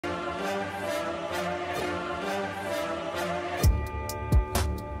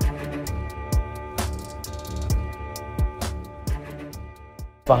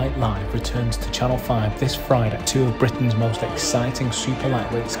Fight Live returns to Channel 5 this Friday. Two of Britain's most exciting super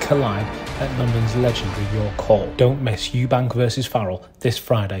lightweights collide at London's legendary York Hall. Don't miss Eubank vs Farrell this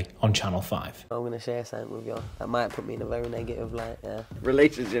Friday on Channel 5. I'm going to share something with you that might put me in a very negative light, yeah.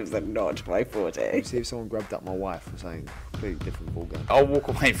 Relationships are not my forte. See if someone grabbed at my wife or something completely different ballgame. I'll walk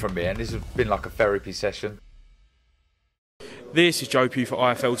away from it, and this has been like a therapy session. This is Joe Pugh for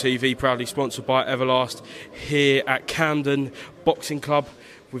IFL TV, proudly sponsored by Everlast, here at Camden Boxing Club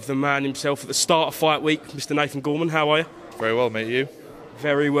with the man himself at the start of fight week, Mr. Nathan Gorman. How are you? Very well, mate. You?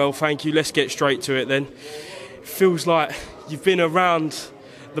 Very well, thank you. Let's get straight to it then. Feels like you've been around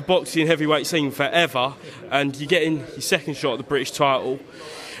the boxing heavyweight scene forever, and you're getting your second shot at the British title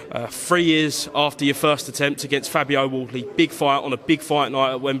 3 years after your first attempt against FABIO Wardley. Big fight on a big fight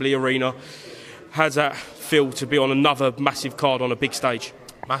night at Wembley Arena. How's that feel to be on another massive card on a big stage?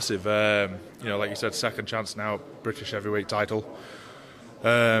 Massive. You know, like you said, second chance now, British heavyweight title.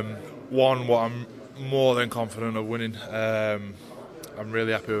 One, what I'm more than confident of winning. I'm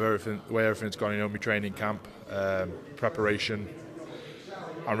really happy with everything, the way everything's gone. You know, my training camp, preparation.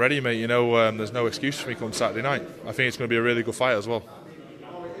 I'm ready, mate. You know, there's no excuse for me come Saturday night. I think it's going to be a really good fight as well.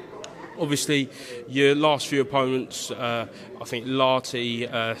 Obviously, your last few opponents, I think Lati,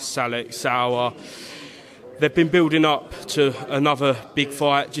 Salek, Sauer, they've been building up to another big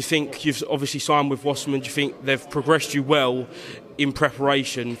fight. Do you think you've obviously signed with Wasserman? Do you think they've progressed you well in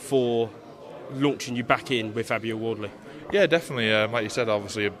preparation for launching you back in with FABIO Wardley? Yeah, definitely. Like you said,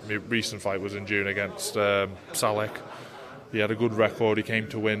 obviously, my recent fight was in June against Salek. He had a good record. He came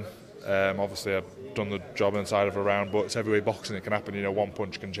to win. Obviously, I've done the job inside of a round, but it's heavyweight boxing. It can happen. You know, one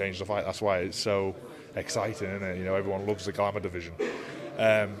punch can change the fight. That's why it's so exciting, isn't it? You know, everyone loves the glamour division.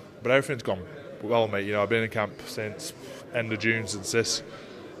 But everything's gone well, mate. You know, I've been in camp since end of June, since this.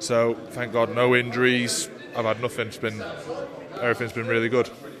 So thank God, no injuries. I've had nothing. Everything's been really good.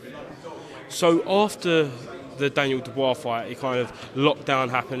 So after the Daniel Dubois fight, it kind of lockdown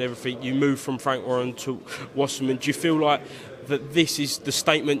happened, everything. You moved from Frank Warren to Wasserman. Do you feel like that this is the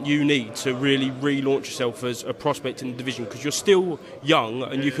statement you need to really relaunch yourself as a prospect in the division? Because you're still young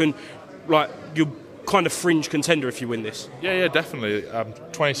and you can, you're kind of fringe contender if you win this. Yeah, definitely. I'm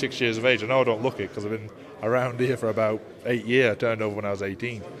 26 years of age. I know I don't look it because I've been around here for about 8 years. I turned over when I was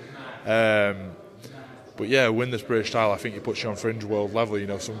 18. But yeah, win this British title, I think it puts you on fringe world level. You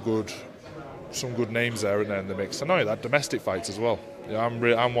know, some good names there in the mix. I know that domestic fights as well. You know,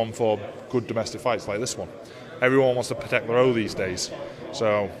 I'm one for good domestic fights like this one. Everyone wants to protect their own these days.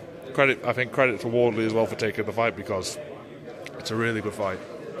 So credit to Wardley as well for taking the fight, because it's a really good fight.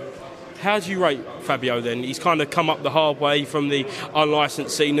 How do you rate FABIO then? He's kind of come up the hard way from the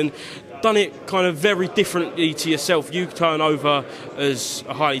unlicensed scene and done it kind of very differently to yourself. You turn over as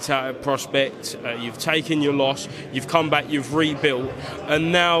a highly touted prospect, you've taken your loss, you've come back, you've rebuilt,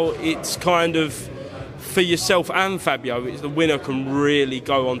 and now it's kind of for yourself and FABIO, the winner can really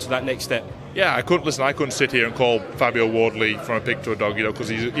go on to that next step. Yeah, I couldn't sit here and call FABIO Wardley from a pig to a dog, you know, because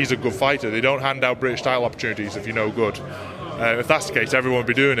he's a good fighter. They don't hand out British title opportunities if you're no good. If that's the case, everyone would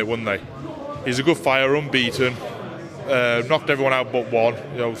be doing it, wouldn't they? He's a good fighter, unbeaten. Knocked everyone out but one.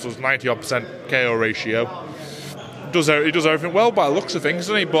 You know, so it's 90-odd% KO ratio. He does everything well by the looks of things,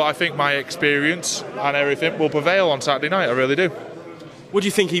 doesn't he? But I think my experience and everything will prevail on Saturday night. I really do. What do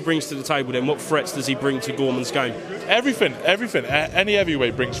you think he brings to the table then? What threats does he bring to Gorman's game? Everything. Any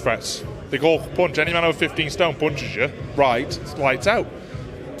heavyweight brings threats. They call punch. Any man over 15 stone punches you, right, it's lights out.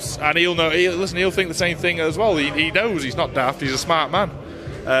 And he'll know. He'll think the same thing as well. He knows he's not daft. He's a smart man.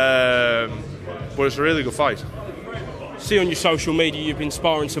 But it's a really good fight. See on your social media you've been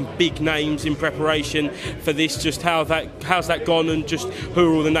sparring some big names in preparation for this. Just how's that gone, and just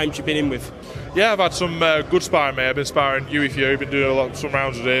who are all the names you've been in with? Yeah, I've had some good sparring, mate. I've been sparring Huey Fury, been doing some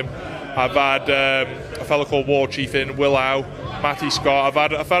rounds with him. I've had a fella called War Chief in, Will Howe, Matty Scott.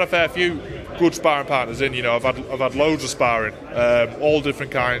 I've had a fair few good sparring partners in. You know, I've had loads of sparring, all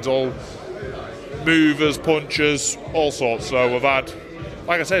different kinds, all movers, punchers, all sorts. So I've had,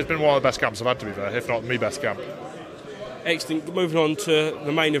 like I say, it's been one of the best camps I've had, to be fair, if not my best camp. Excellent. Moving on to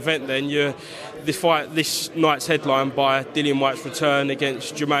the main event then, this night's headline by Dillian Whyte's return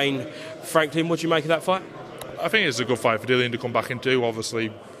against Jermaine Franklin. What do you make of that fight? I think it's a good fight for Dillian to come back into.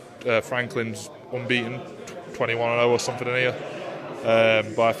 Obviously, Franklin's unbeaten, 21-0 or something in here.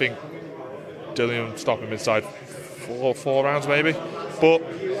 But I think Dillian stopped him inside four rounds maybe. But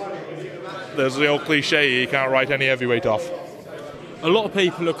there's the old cliche, you can't write any heavyweight off. A lot of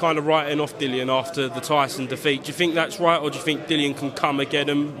people are kind of writing off Dillian after the Tyson defeat. Do you think that's right, or do you think Dillian can come again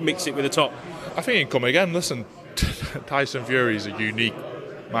and mix it with the top? I think he can come again. Listen, Tyson Fury's a unique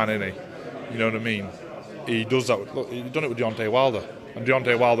man, isn't he? You know what I mean? He does that. Look, he's done it with Deontay Wilder. And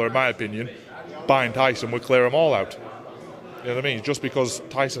Deontay Wilder, in my opinion, buying Tyson would clear them all out. You know what I mean? Just because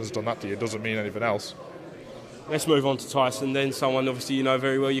Tyson's done that to you doesn't mean anything else. Let's move on to Tyson then, someone obviously you know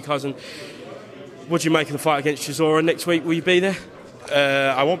very well, your cousin. What do you make of the fight against CHISORA next week? Will you be there?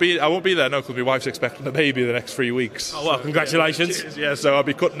 I won't be there, no, because my wife's expecting a baby the next 3 weeks. Oh, well, congratulations. Yeah, so I'll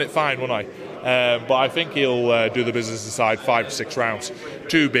be cutting it fine, won't I? But I think he'll do the business inside 5 to 6 rounds.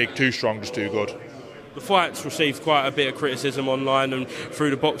 Too big, too strong, just too good. The fight's received quite a bit of criticism online and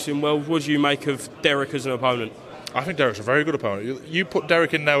through the boxing world. What do you make of Derek as an opponent? I think Derek's a very good opponent. You put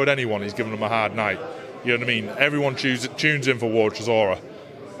Derek in there with anyone, he's giving them a hard night. You know what I mean? Everyone tunes in for Ward CHISORA.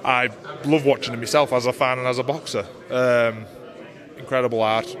 I love watching him myself as a fan and as a boxer. Incredible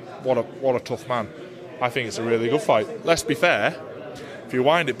art. What a tough man. I think it's a really good fight. Let's be fair. If you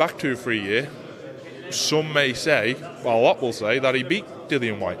wind it back 2 or 3 years, some may say, well, a lot will say, that he beat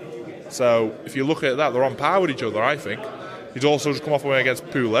Dillian White. So if you look at that, they're on par with each other, I think. He's also just come off a win against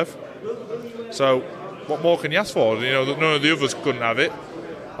Pulev. So what more can you ask for? You know, none of the others couldn't have it,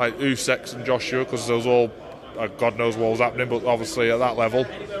 like Usyk and Joshua, because those all, God knows what was happening, but obviously at that level,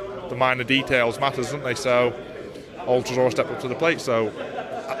 the minor details matters, don't they? So CHISORA stepped up to the plate, so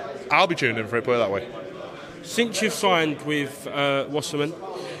I'll be tuned in for it, put it that way. Since you've signed with Wasserman,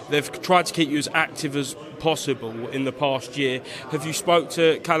 they've tried to keep you as active as possible in the past year. Have you spoke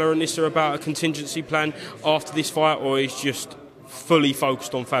to Kala and Nissa about a contingency plan after this fight, or is just fully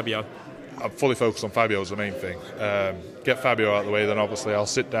focused on FABIO? I'm fully focused on FABIO is the main thing. Get FABIO out of the way, then obviously I'll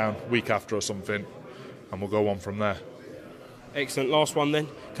sit down week after or something, and we'll go on from there. Excellent. Last one then.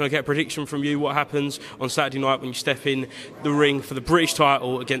 Can I get a prediction from you? What happens on Saturday night when you step in the ring for the British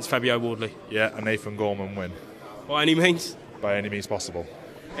title against FABIO Wardley? Yeah, a Nathan Gorman win. By any means? By any means possible.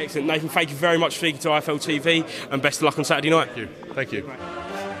 Excellent. Nathan, thank you very much for speaking to IFL TV, and best of luck on Saturday night. Thank you. Thank you.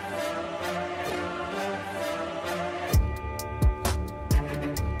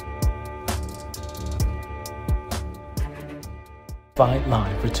 Fight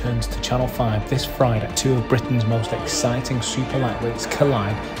Live returns to Channel 5 this Friday. 2 of Britain's most exciting super lightweights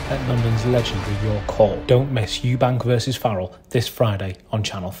collide at London's legendary York Hall. Don't miss Eubank vs Farrell this Friday on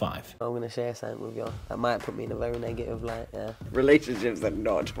Channel 5. I'm going to share something with you. That might put me in a very negative light, yeah. Relationships are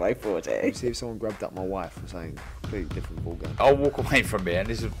not my forte. See if someone grabbed at my wife and saying completely different ballgame. I'll walk away from it, and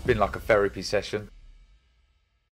this has been like a therapy session.